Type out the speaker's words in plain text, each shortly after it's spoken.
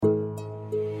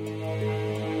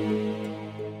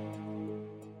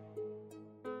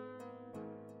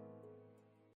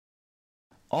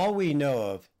All we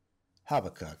know of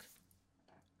Habakkuk,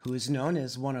 who is known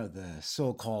as one of the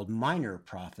so-called minor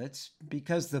prophets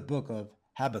because the book of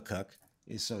Habakkuk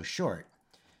is so short,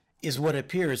 is what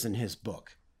appears in his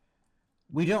book.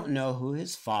 We don't know who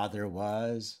his father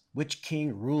was, which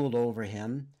king ruled over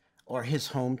him, or his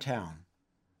hometown.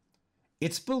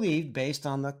 It's believed, based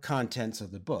on the contents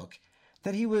of the book,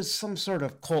 that he was some sort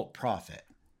of cult prophet,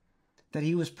 that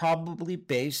he was probably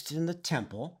based in the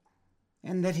temple,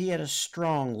 and that he had a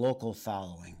strong local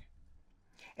following.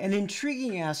 An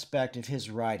intriguing aspect of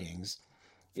his writings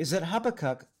is that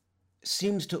Habakkuk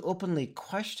seems to openly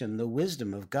question the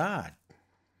wisdom of God.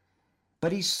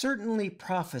 But he certainly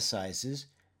prophesies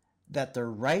that the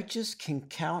righteous can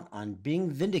count on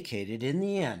being vindicated in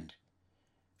the end,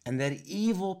 and that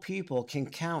evil people can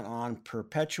count on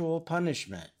perpetual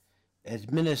punishment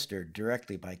administered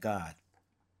directly by God.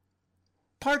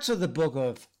 Parts of the book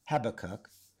of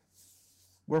Habakkuk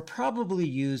were probably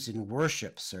used in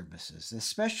worship services,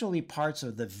 especially parts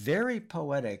of the very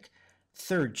poetic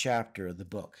third chapter of the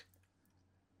book.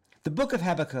 The book of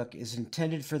Habakkuk is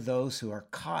intended for those who are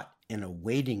caught in a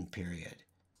waiting period.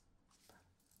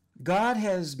 God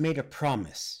has made a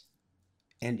promise,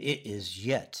 and it is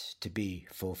yet to be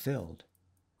fulfilled.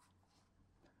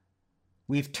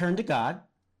 We've turned to God,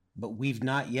 but we've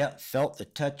not yet felt the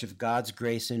touch of God's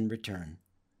grace in return.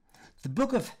 The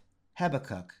book of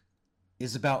Habakkuk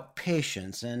is about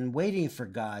patience and waiting for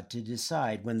God to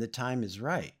decide when the time is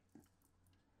right.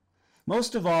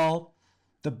 Most of all,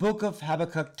 the book of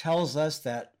Habakkuk tells us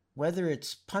that whether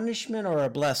it's punishment or a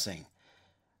blessing,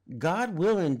 God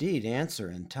will indeed answer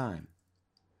in time.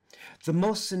 The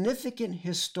most significant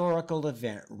historical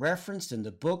event referenced in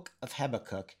the book of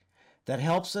Habakkuk that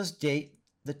helps us date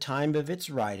the time of its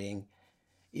writing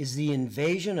is the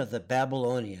invasion of the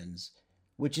Babylonians,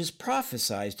 which is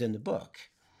prophesied in the book.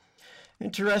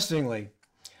 Interestingly,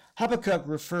 Habakkuk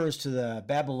refers to the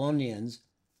Babylonians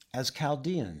as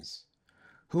Chaldeans,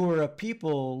 who were a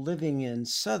people living in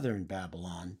southern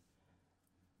Babylon.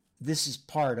 This is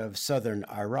part of southern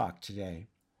Iraq today.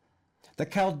 The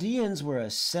Chaldeans were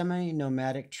a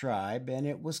semi-nomadic tribe, and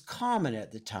it was common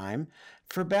at the time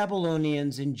for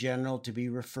Babylonians in general to be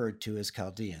referred to as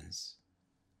Chaldeans.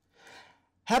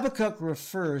 Habakkuk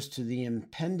refers to the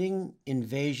impending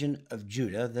invasion of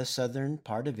Judah, the southern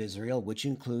part of Israel, which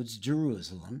includes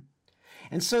Jerusalem.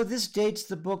 And so this dates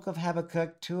the book of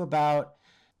Habakkuk to about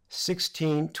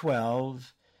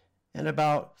 1612 and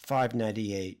about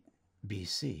 598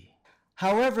 BC.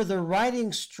 However, the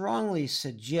writing strongly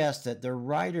suggests that the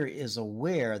writer is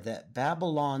aware that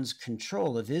Babylon's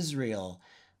control of Israel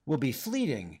will be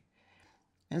fleeting,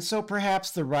 and so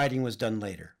perhaps the writing was done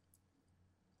later.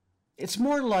 It's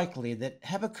more likely that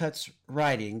Habakkuk's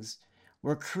writings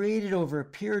were created over a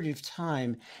period of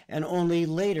time and only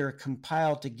later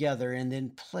compiled together and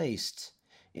then placed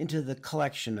into the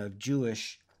collection of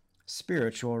Jewish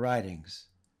spiritual writings.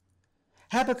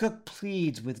 Habakkuk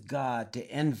pleads with God to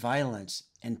end violence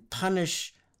and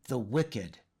punish the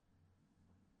wicked.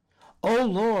 O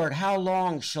Lord, how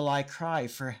long shall I cry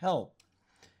for help,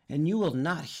 and you will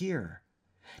not hear?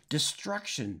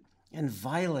 Destruction and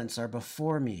violence are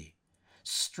before me.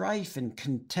 Strife and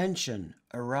contention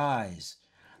arise.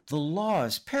 The law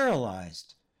is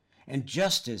paralyzed, and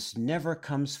justice never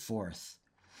comes forth,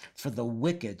 for the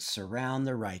wicked surround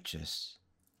the righteous.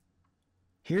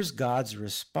 Here's God's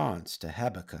response to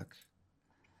Habakkuk.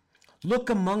 Look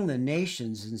among the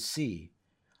nations and see.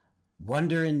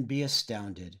 Wonder and be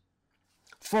astounded.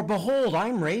 For behold,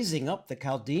 I'm raising up the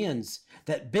Chaldeans,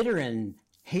 that bitter and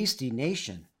hasty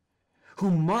nation,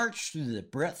 who march through the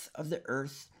breadth of the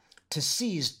earth to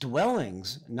seize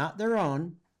dwellings not their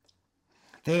own.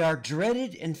 They are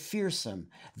dreaded and fearsome.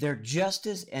 Their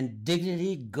justice and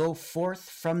dignity go forth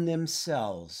from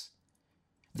themselves.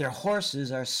 Their horses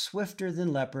are swifter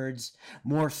than leopards,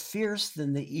 more fierce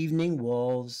than the evening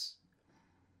wolves.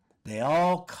 They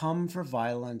all come for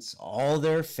violence, all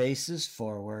their faces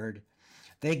forward.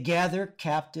 They gather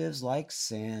captives like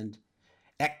sand.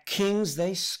 At kings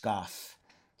they scoff,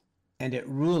 and at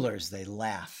rulers they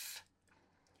laugh.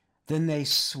 Then they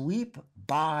sweep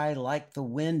by like the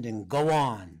wind and go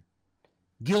on.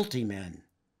 Guilty men,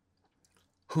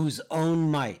 whose own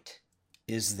might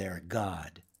is their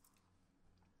God.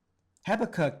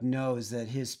 Habakkuk knows that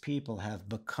his people have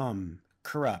become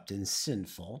corrupt and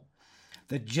sinful.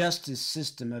 The justice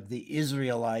system of the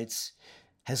Israelites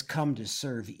has come to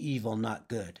serve evil, not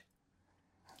good.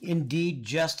 Indeed,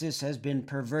 justice has been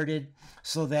perverted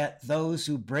so that those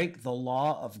who break the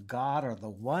law of God are the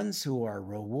ones who are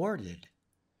rewarded.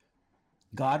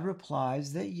 God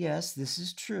replies that yes, this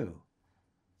is true,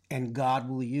 And God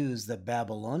will use the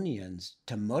Babylonians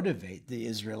to motivate the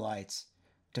Israelites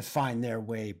to find their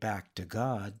way back to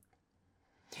God.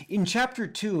 In chapter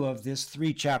 2 of this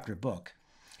 3-chapter book,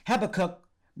 Habakkuk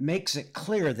makes it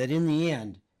clear that in the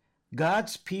end,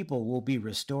 God's people will be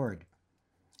restored.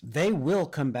 They will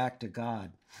come back to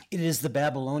God. It is the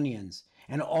Babylonians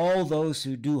and all those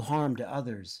who do harm to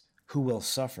others who will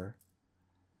suffer.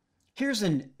 Here's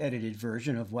an edited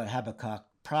version of what Habakkuk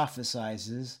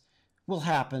prophesies will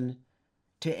happen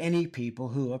to any people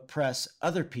who oppress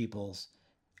other peoples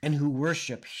and who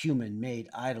worship human-made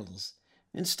idols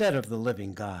instead of the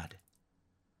living God.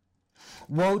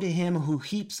 Woe to him who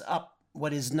heaps up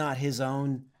what is not his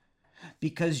own,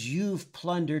 because you've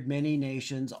plundered many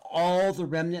nations, all the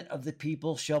remnant of the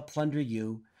people shall plunder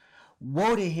you.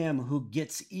 Woe to him who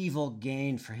gets evil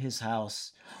gain for his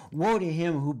house. Woe to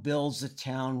him who builds a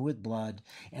town with blood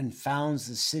and founds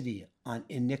the city on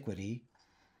iniquity.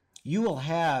 You will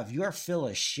have your fill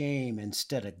of shame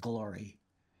instead of glory.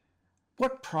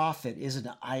 What profit is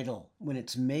an idol when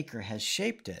its maker has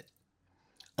shaped it?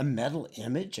 A metal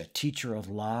image, a teacher of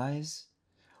lies?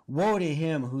 Woe to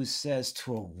him who says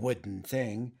to a wooden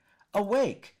thing,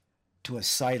 awake, to a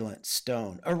silent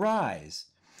stone, arise.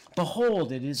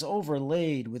 Behold, it is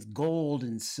overlaid with gold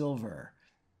and silver,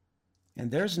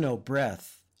 and there's no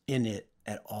breath in it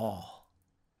at all.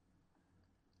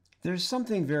 There's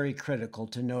something very critical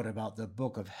to note about the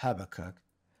book of Habakkuk.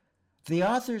 The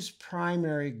author's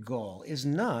primary goal is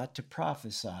not to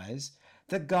prophesize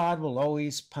that God will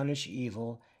always punish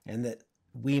evil and that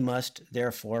we must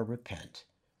therefore repent.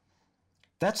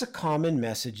 That's a common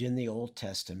message in the Old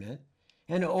Testament,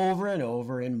 and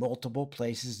over in multiple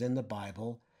places in the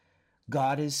Bible,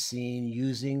 God is seen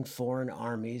using foreign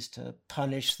armies to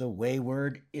punish the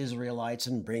wayward Israelites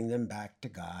and bring them back to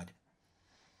God.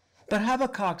 But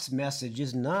Habakkuk's message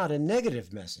is not a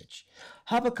negative message.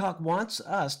 Habakkuk wants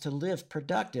us to live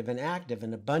productive and active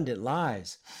and abundant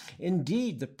lives.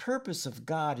 Indeed, the purpose of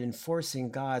God enforcing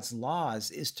God's laws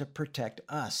is to protect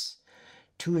us,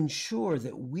 to ensure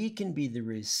that we can be the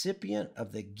recipient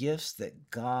of the gifts that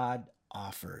God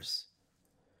offers.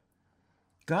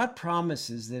 God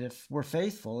promises that if we're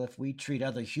faithful, if we treat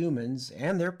other humans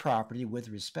and their property with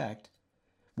respect,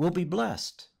 we'll be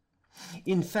blessed.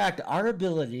 In fact, our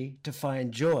ability to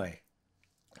find joy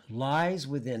lies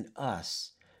within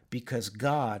us because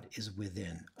God is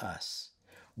within us.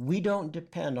 We don't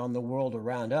depend on the world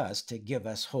around us to give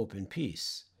us hope and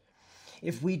peace.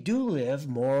 If we do live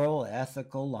moral,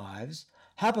 ethical lives,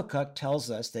 Habakkuk tells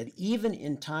us that even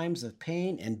in times of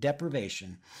pain and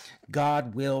deprivation,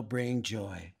 God will bring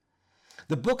joy.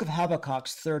 The book of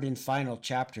Habakkuk's 3rd and final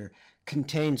chapter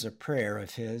contains a prayer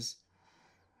of his.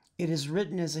 It is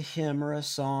written as a hymn or a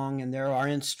song, and there are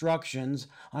instructions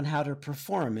on how to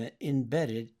perform it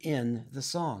embedded in the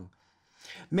song.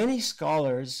 Many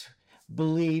scholars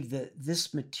believe that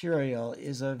this material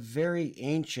is a very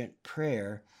ancient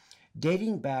prayer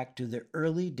dating back to the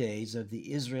early days of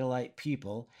the Israelite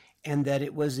people, and that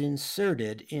it was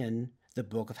inserted in the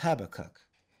book of Habakkuk.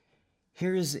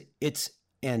 Here is its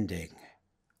ending.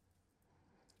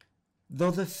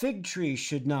 Though the fig tree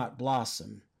should not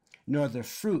blossom, nor the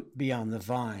fruit be on the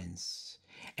vines,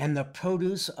 and the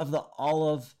produce of the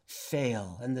olive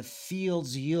fail, and the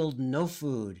fields yield no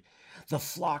food, the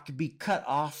flock be cut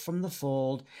off from the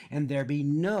fold, and there be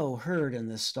no herd in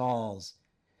the stalls.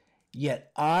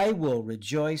 Yet I will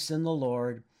rejoice in the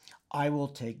Lord. I will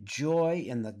take joy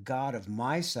in the God of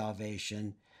my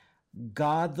salvation.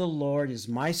 God the Lord is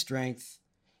my strength.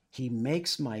 He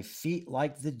makes my feet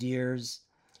like the deer's.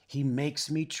 He makes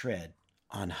me tread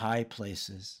on high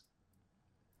places.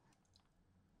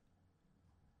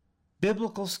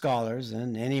 Biblical scholars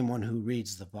and anyone who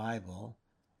reads the Bible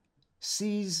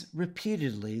sees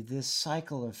repeatedly this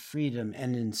cycle of freedom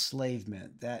and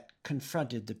enslavement that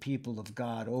confronted the people of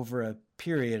God over a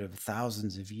period of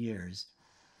thousands of years.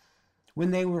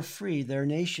 When they were free, their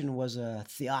nation was a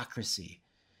theocracy,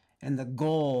 and the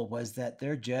goal was that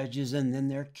their judges and then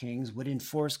their kings would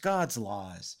enforce God's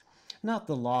laws, not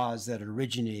the laws that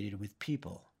originated with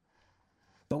people.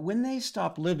 But when they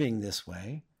stopped living this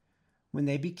way, when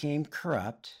they became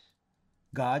corrupt,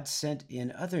 God sent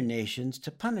in other nations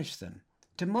to punish them,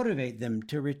 to motivate them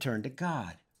to return to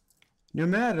God. No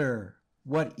matter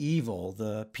what evil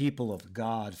the people of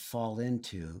God fall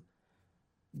into,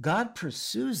 God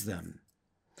pursues them.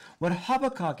 What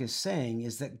Habakkuk is saying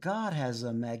is that God has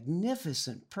a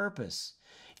magnificent purpose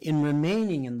in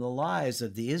remaining in the lives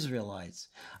of the Israelites,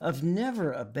 of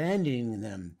never abandoning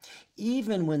them,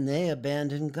 even when they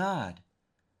abandon God.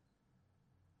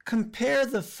 Compare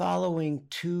the following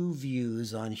two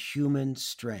views on human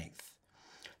strength.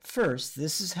 First,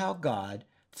 this is how God,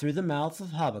 through the mouth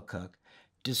of Habakkuk,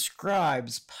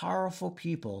 describes powerful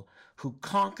people who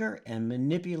conquer and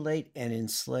manipulate and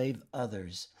enslave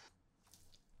others.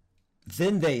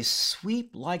 Then they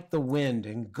sweep like the wind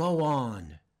and go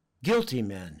on, guilty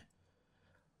men,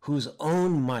 whose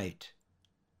own might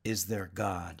is their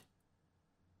God.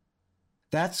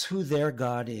 That's who their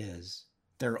God is,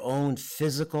 their own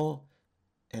physical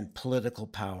and political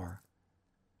power.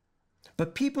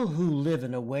 But people who live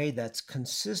in a way that's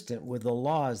consistent with the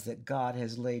laws that God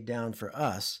has laid down for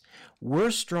us, we're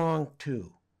strong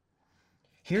too.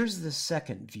 Here's the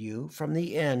second view from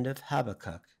the end of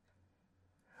Habakkuk.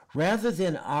 Rather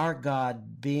than our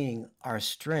God being our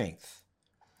strength,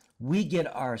 we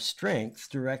get our strength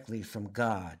directly from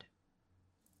God.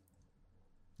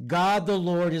 God the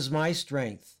Lord is my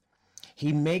strength.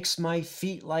 He makes my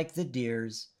feet like the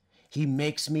deer's. He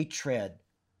makes me tread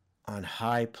on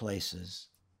high places.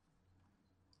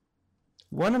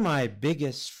 One of my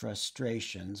biggest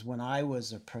frustrations when I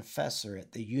was a professor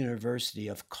at the University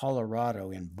of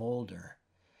Colorado in Boulder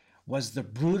was the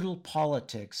brutal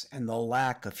politics and the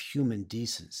lack of human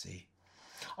decency.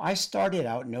 I started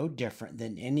out no different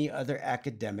than any other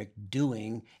academic,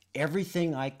 doing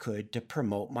everything I could to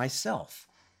promote myself,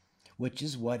 which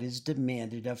is what is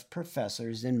demanded of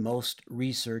professors in most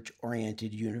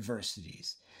research-oriented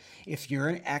universities. If you're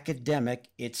an academic,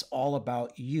 it's all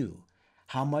about you.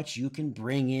 How much you can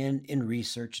bring in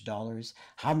research dollars,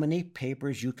 how many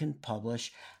papers you can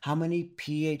publish, how many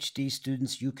PhD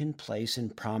students you can place in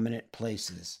prominent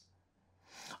places.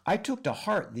 I took to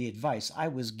heart the advice I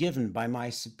was given by my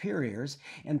superiors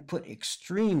and put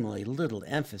extremely little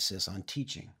emphasis on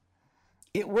teaching.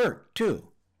 It worked, too.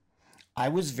 I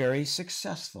was very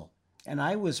successful, and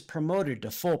I was promoted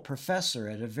to full professor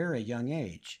at a very young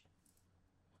age.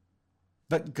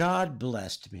 But God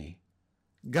blessed me.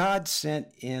 God sent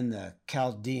in the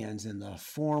Chaldeans in the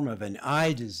form of an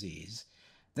eye disease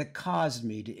that caused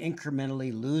me to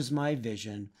incrementally lose my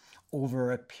vision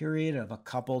over a period of a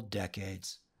couple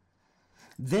decades.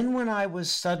 Then when I was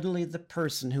suddenly the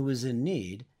person who was in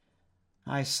need,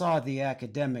 I saw the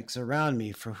academics around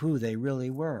me for who they really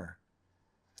were.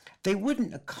 They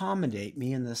wouldn't accommodate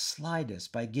me in the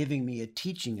slightest by giving me a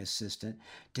teaching assistant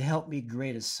to help me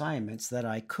grade assignments that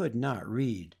I could not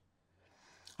read.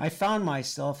 I found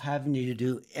myself having to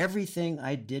do everything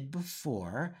I did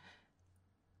before,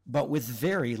 but with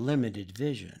very limited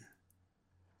vision.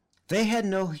 They had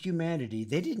no humanity.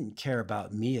 They didn't care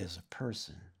about me as a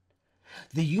person.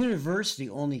 The university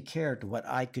only cared what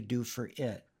I could do for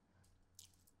it.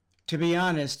 To be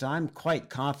honest, I'm quite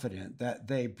confident that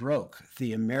they broke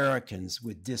the Americans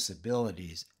with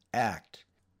Disabilities Act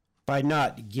by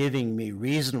not giving me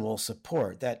reasonable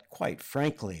support that, quite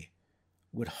frankly,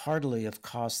 would hardly have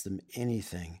cost them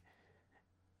anything.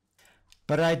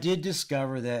 But I did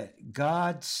discover that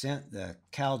God sent the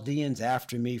Chaldeans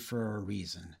after me for a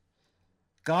reason.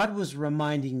 God was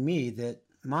reminding me that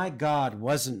my God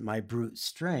wasn't my brute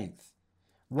strength,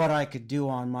 what I could do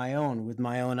on my own with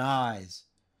my own eyes.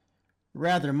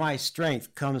 Rather, my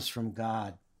strength comes from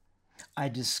God. I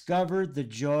discovered the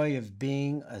joy of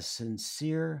being a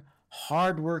sincere,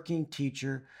 hard-working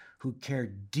teacher who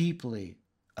cared deeply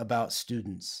about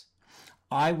students.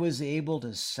 I was able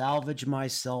to salvage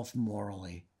myself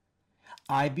morally.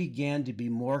 I began to be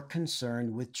more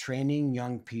concerned with training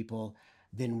young people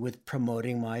than with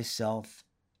promoting myself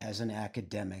as an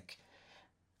academic.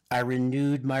 I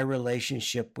renewed my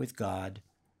relationship with God,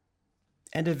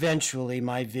 and eventually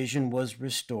my vision was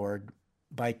restored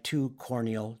by 2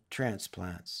 corneal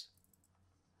transplants.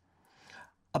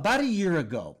 About a year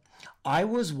ago, I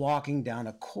was walking down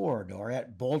a corridor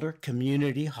at Boulder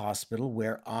Community Hospital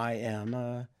where I am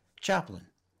a chaplain.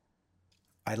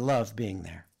 I love being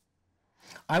there.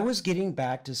 I was getting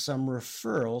back to some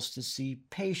referrals to see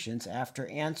patients after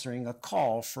answering a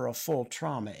call for a full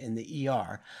trauma in the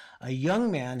ER. A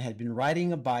young man had been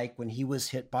riding a bike when he was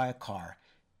hit by a car.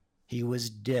 He was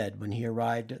dead when he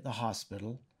arrived at the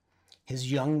hospital.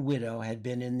 His young widow had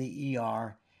been in the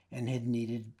ER and had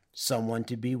needed someone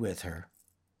to be with her.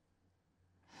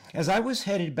 As I was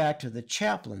headed back to the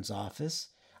chaplain's office,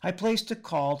 I placed a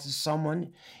call to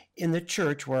someone in the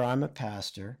church where I'm a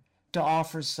pastor to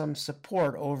offer some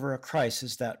support over a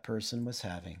crisis that person was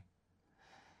having.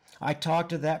 I talked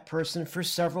to that person for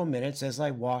several minutes as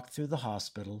I walked through the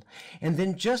hospital, and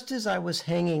then just as I was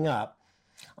hanging up,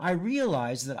 I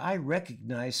realized that I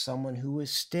recognized someone who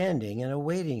was standing in a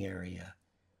waiting area.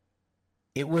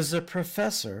 It was a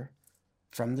professor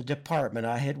from the department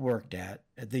I had worked at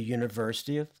the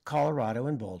University of Colorado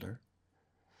in Boulder.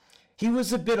 He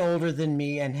was a bit older than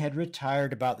me and had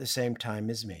retired about the same time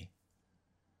as me.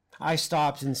 I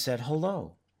stopped and said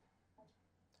hello.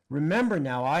 Remember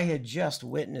now, I had just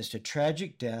witnessed a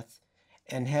tragic death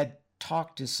and had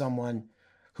talked to someone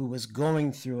who was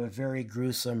going through a very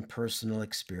gruesome personal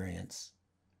experience.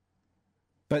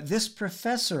 But this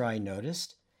professor, I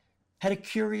noticed, had a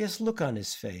curious look on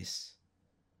his face.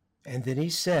 And then he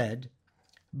said,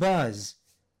 "Buzz,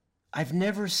 I've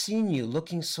never seen you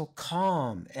looking so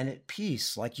calm and at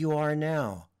peace like you are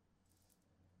now."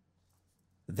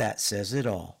 That says it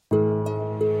all.